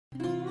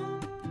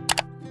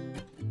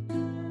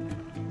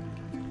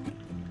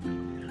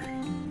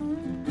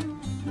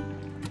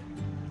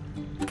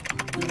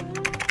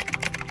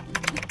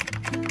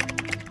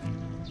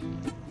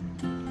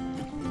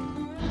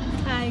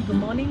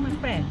morning, my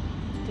friend.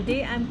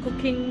 Today I'm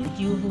cooking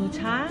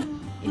Char.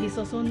 It is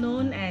also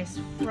known as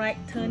fried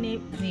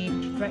turnip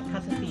with dried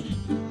cuttlefish.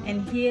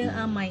 And here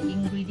are my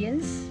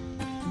ingredients.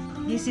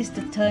 This is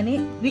the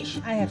turnip,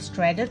 which I have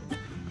shredded,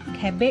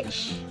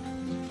 cabbage,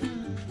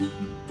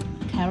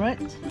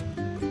 carrot,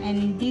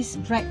 and these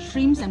dried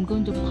shrimps, I'm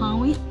going to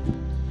pound it.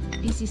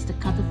 This is the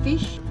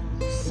cuttlefish,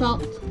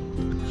 salt,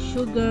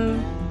 sugar,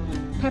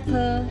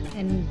 pepper,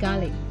 and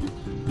garlic.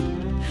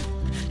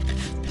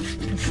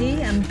 You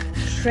see, I'm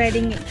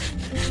shredding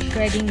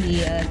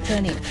the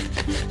turnip.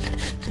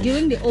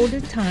 During the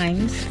olden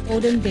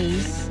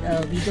days,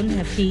 we don't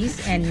have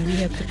this, and we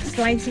have to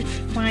slice it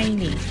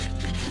finely.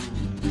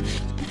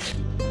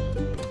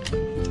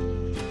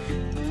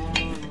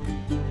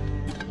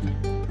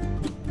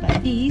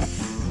 But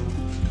this,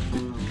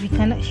 we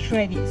cannot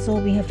shred it, so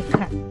we have to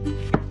cut.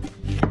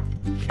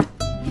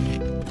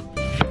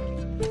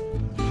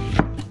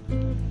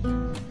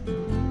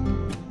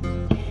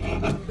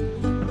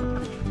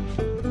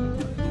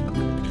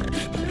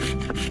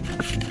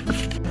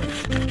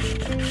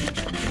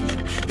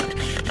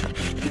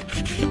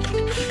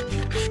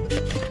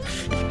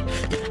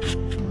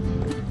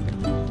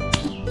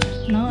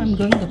 Now I'm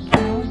going to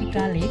pound the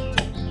garlic.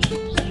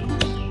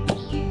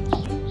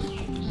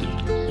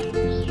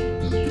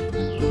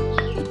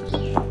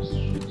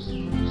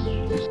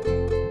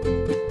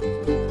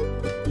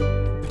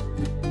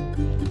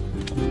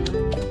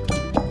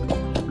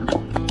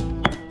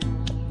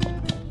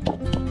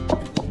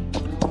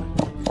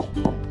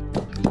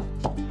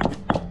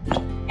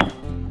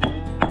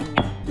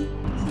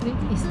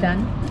 This is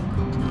done.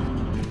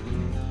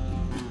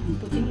 I'm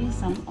putting in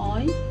some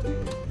oil.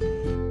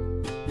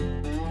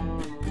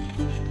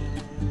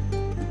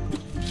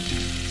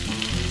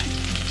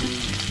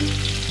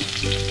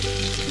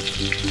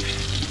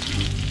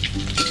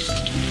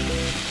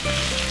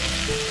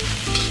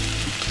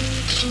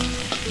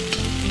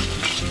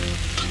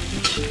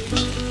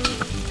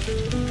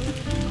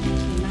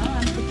 Now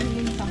I'm putting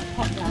in some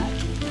pork lard,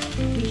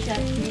 which I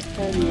made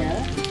earlier.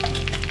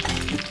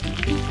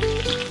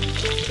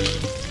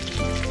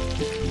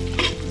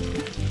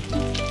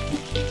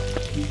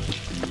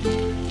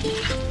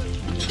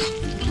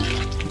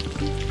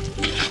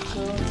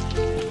 So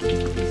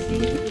you see,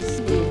 this is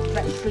the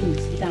dried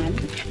shrimps done,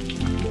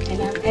 and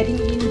I'm adding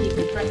in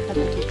the dried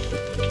cuttlefish.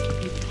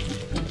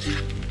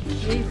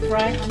 We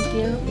fry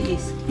until it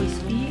is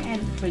crispy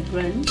and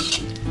fragrant.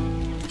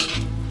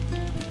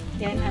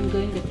 Then I'm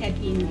going to add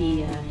in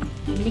the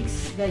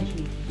mixed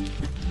veggie.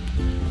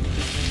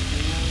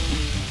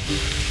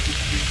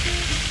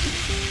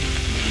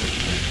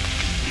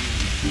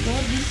 So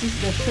this is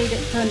the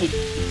shredded turnip,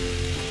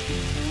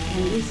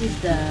 and this is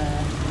the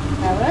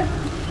carrot,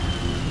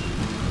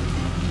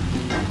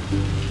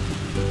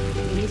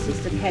 and this is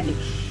the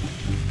cabbage.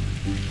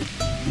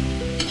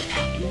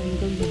 And I'm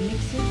going to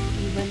mix it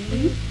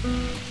evenly.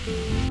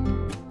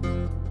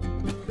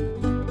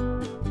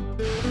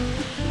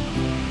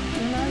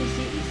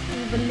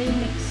 Evenly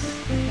mix,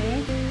 okay,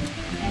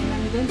 and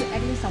I'm going to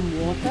add in some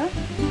water.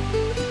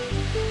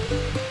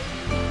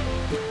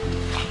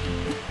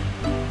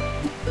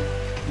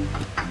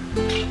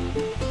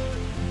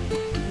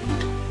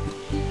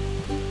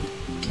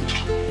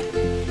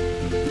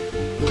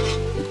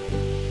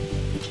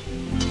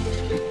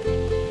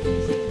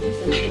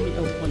 Just a little bit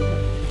of water,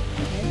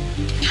 okay.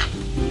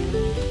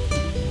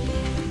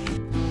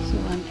 So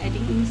I'm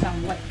adding in some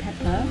white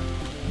pepper.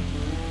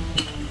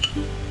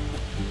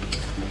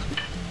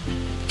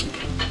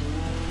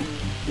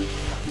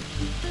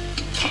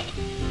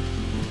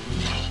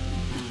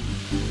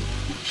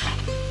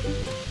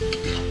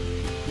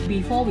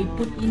 Before we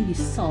put in the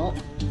salt,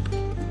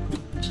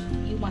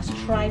 you must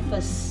try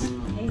first,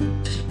 okay?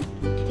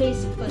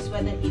 Taste first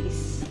whether it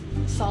is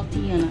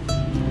salty or not.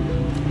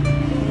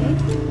 Okay?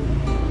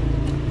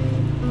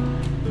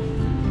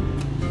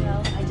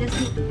 Well, I just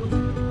need to put a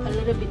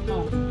little bit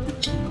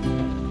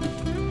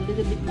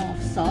more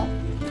of salt.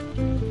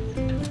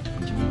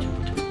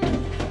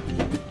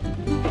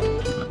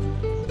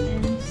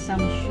 And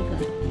some sugar.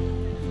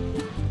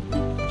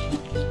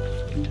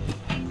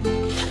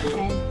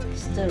 And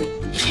stir it.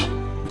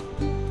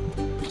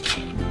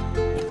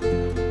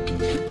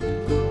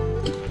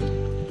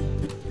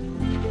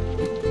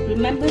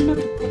 Remember not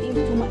to put in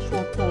too much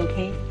water,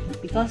 okay?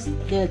 Because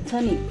the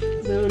turnip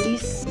will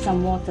release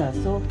some water,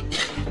 so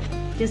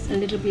just a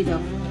little bit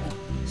of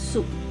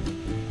soup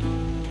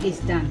is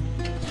done.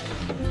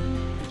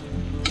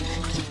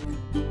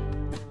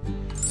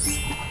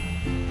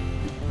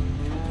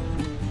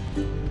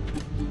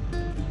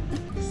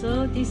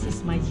 So this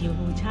is my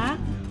Char.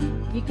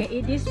 You can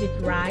eat this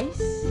with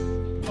rice,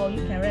 or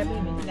you can wrap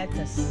it with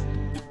lettuce.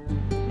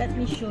 Let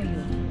me show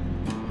you.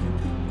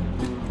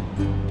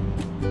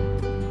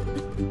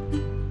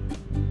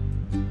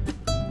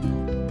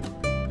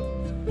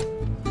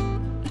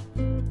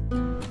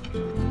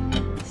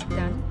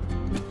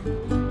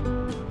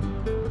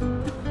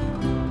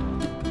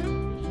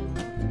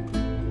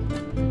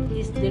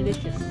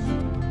 Delicious.